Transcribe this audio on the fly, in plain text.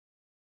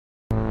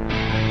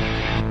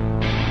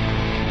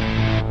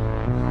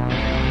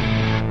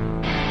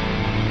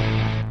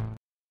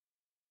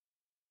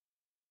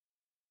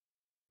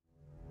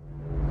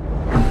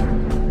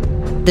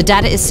The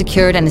data is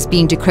secured and is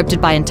being decrypted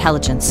by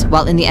intelligence.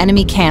 While in the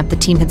enemy camp, the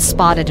team had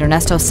spotted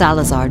Ernesto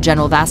Salazar,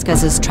 General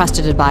Vasquez's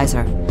trusted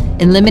advisor.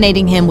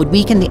 Eliminating him would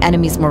weaken the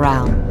enemy's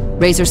morale.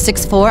 Razor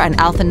 6-4 and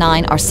Alpha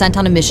 9 are sent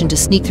on a mission to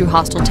sneak through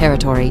hostile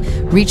territory,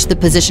 reach the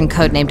position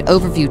codenamed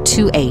Overview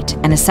 28,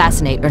 and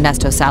assassinate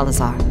Ernesto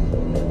Salazar.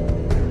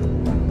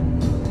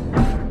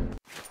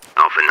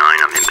 Alpha 9,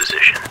 I'm in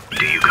position.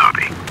 Do you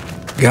copy?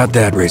 Got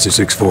that, Razor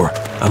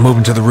 6-4. I'm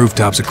moving to the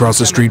rooftops across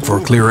the street for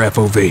a clear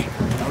FOV.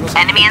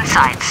 Enemy in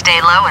sight.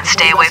 Stay low and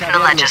stay away from the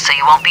ledges so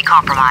you won't be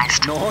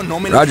compromised.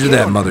 Roger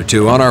that, Mother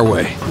 2. On our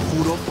way.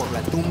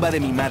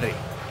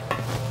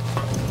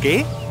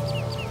 ¿Qué?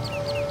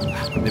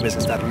 Debes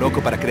estar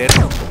loco para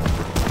creerlo.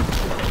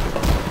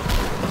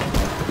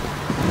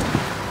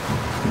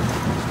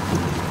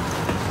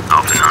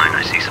 Alpha 9,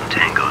 I see some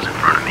tangos in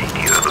front of me. Do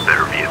you have a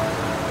better view?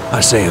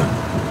 I see him.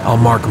 I'll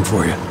mark him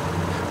for you.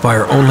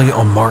 Fire only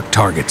on marked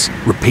targets.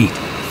 Repeat,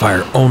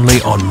 fire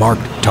only on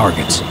marked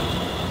targets.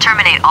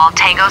 Terminate all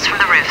tangos from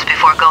the roofs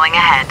before going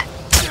ahead.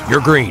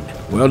 You're green.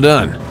 Well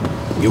done.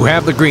 You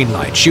have the green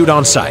light. Shoot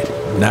on sight.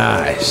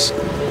 Nice.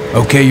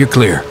 Okay, you're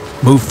clear.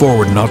 Move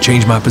forward and I'll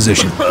change my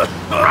position.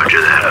 Roger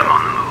that, I'm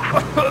on the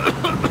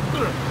move.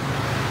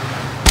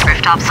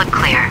 Rooftops look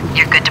clear.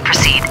 You're good to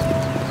proceed.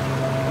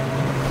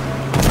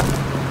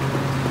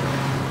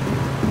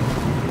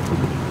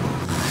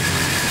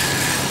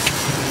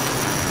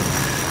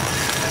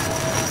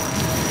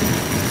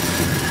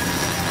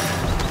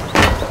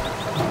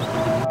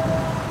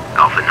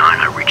 Alpha 9,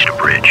 I reached a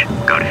bridge.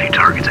 Got a few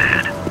targets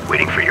ahead.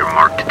 Waiting for your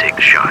mark to take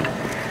the shot.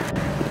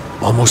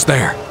 Almost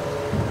there.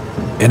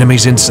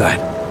 Enemies inside.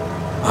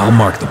 I'll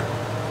mark them.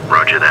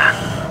 Roger that.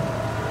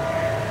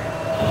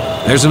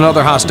 There's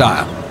another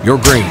hostile. You're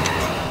green.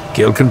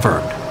 Kill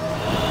confirmed.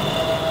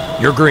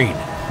 You're green.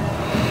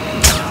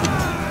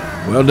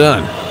 Well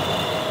done.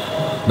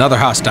 Another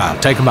hostile.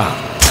 Take him out.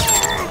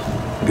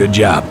 Good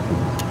job.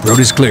 Road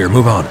is clear.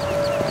 Move on.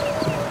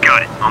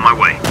 Got it. On my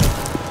way.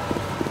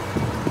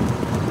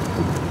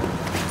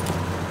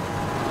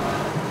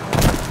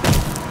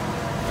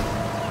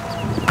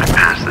 I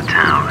passed the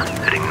town,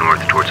 heading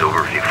north towards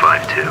Overview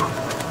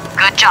 5-2.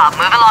 Good job.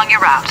 Move along your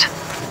route.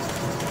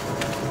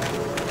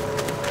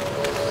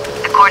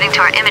 According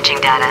to our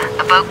imaging data,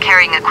 a boat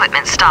carrying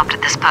equipment stopped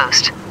at this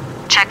post.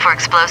 Check for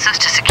explosives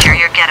to secure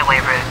your getaway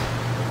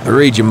route. I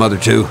read you, Mother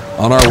 2.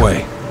 On our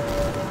way.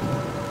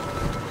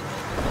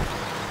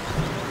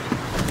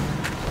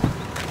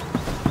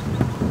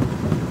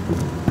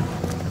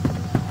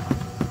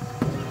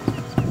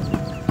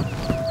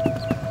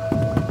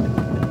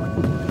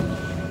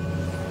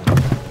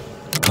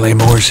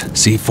 Claymores,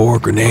 C4,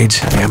 grenades,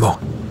 ammo.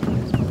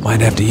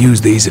 Might have to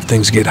use these if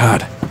things get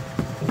hot.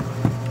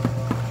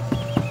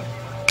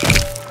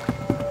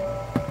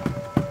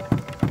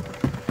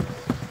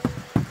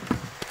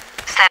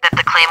 Set up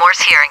the claymores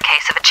here in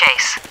case of a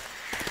chase.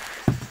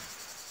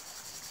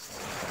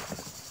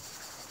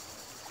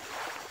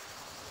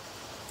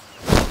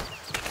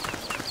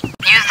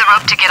 Use the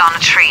rope to get on a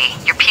tree.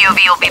 Your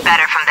POV will be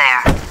better from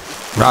there.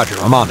 Roger,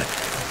 I'm on it.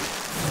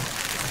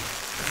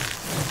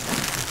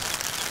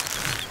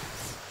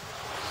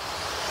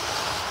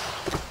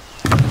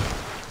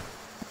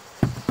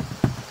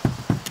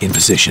 In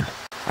position.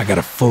 I got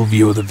a full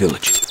view of the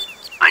village.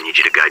 I need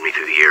you to guide me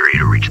through the area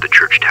to reach the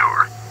church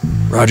tower.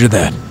 Roger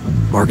that.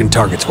 Marking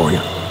targets for you.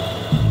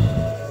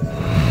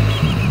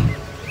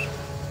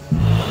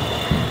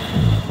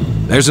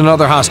 There's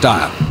another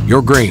hostile.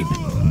 You're green.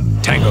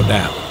 Tango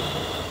down.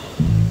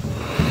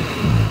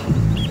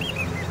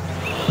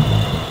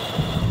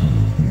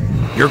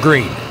 You're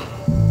green.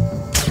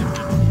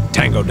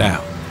 Tango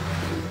down.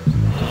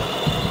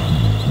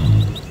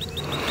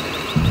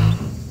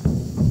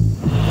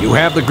 You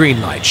have the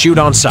green light. Shoot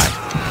on sight.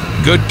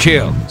 Good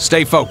kill.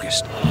 Stay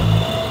focused.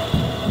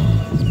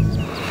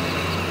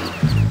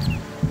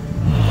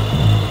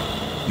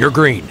 You're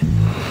green.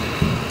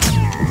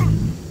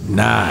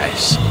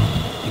 Nice.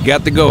 You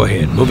got the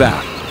go-ahead. Move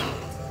out.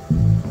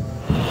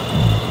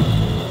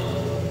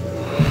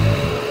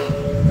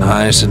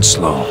 Nice and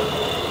slow.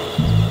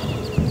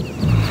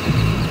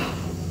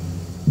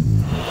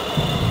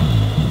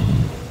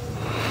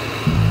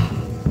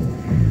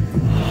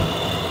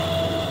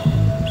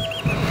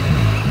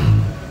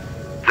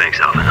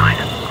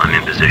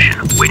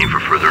 Waiting for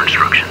further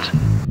instructions.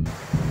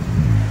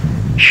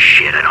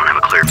 Shit, I don't have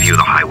a clear view of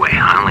the highway.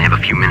 I only have a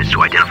few minutes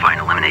to identify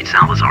and eliminate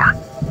Salazar.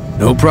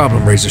 No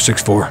problem, Razor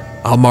 6-4.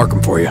 I'll mark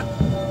him for you.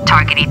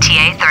 Target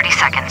ETA 30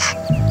 seconds.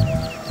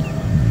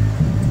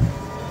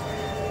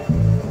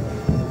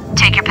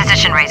 Take your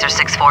position, Razor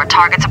 6-4.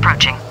 Target's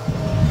approaching.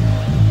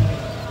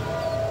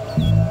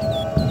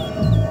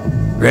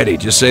 Ready,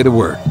 just say the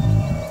word.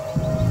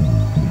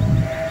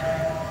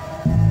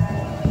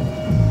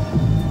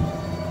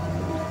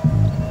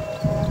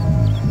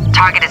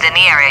 Target is in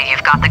the area.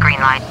 You've got the green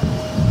light.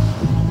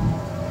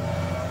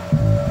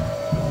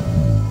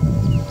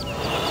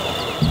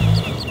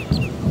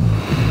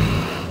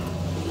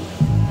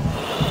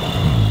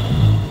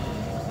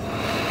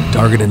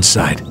 Target in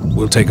sight.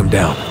 We'll take him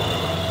down.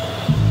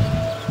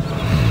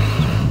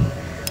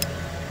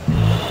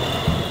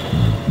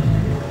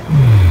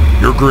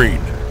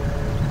 green.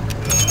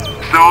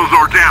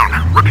 Salazar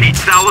down. Repeat,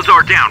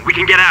 Salazar down. We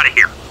can get out of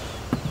here.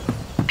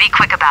 Be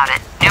quick about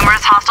it.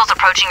 Numerous hostiles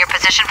approaching your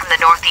position from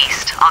the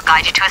northeast. I'll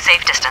guide you to a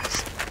safe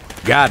distance.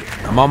 Got it.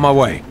 I'm on my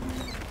way.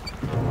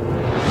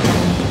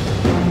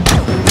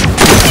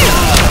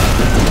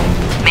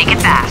 Make it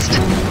fast.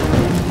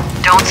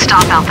 Don't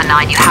stop, Alpha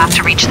 9. You have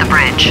to reach the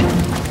bridge.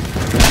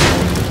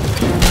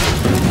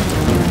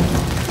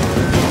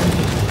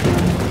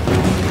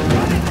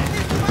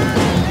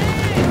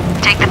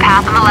 Take the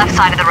path on the left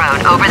side of the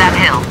road, over that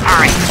hill.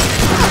 Hurry.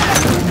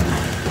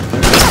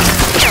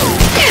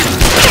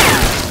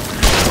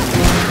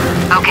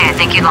 Okay, I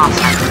think you lost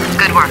them.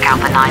 Good work,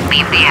 Alpha 9.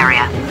 Leave the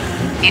area.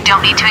 You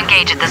don't need to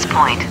engage at this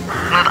point.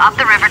 Move up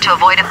the river to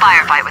avoid a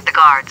firefight with the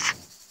guards.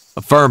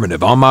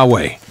 Affirmative, on my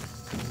way.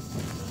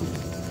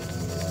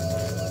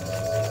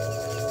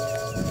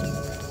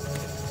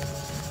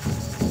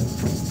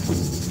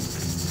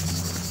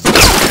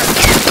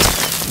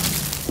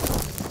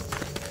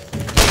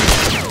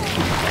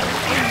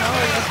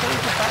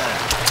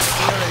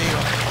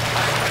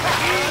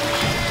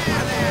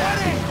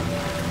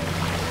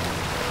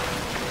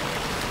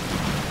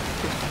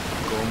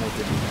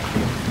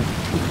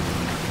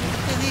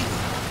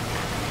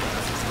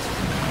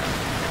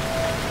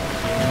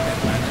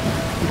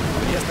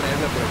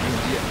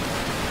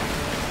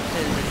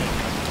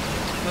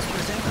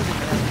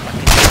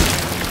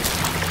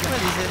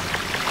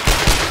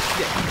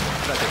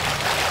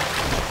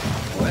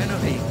 Bueno,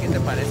 ¿y qué te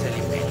parece el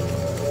imperio?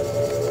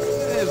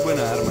 Es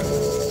buena arma,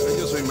 pero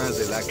yo soy más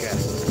del AK.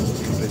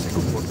 Siempre se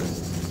comporta.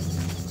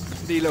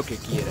 Di lo que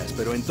quieras,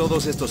 pero en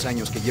todos estos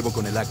años que llevo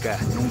con el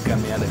AK, nunca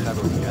me ha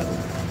dejado tirado.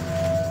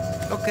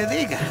 Lo que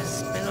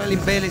digas, pero el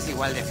Impel es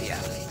igual de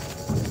fiable.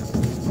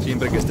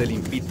 Siempre que esté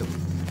limpito.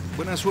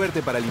 Buena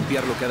suerte para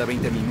limpiarlo cada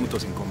 20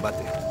 minutos en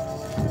combate.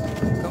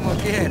 Como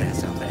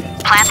quieras, hombre.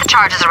 Plant the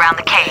charges around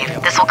the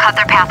cave. This will cut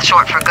their path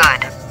short for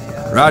good.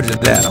 Roger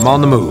that. I'm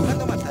on the move.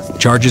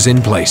 Charges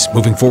in place.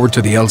 Moving forward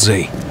to the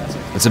LZ.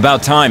 It's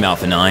about time,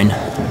 Alpha 9.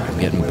 I'm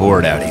getting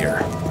bored out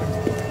here.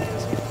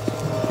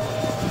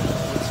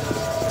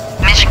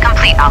 Mission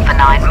complete, Alpha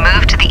 9.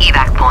 Move to the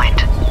evac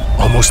point.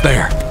 Almost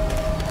there.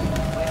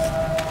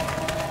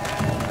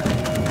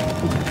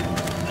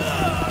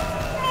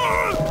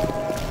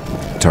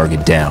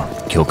 Target down.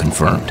 Kill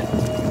confirmed.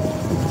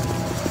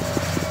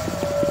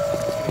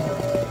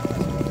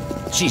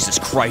 Jesus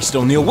Christ,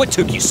 O'Neill, what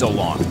took you so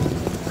long?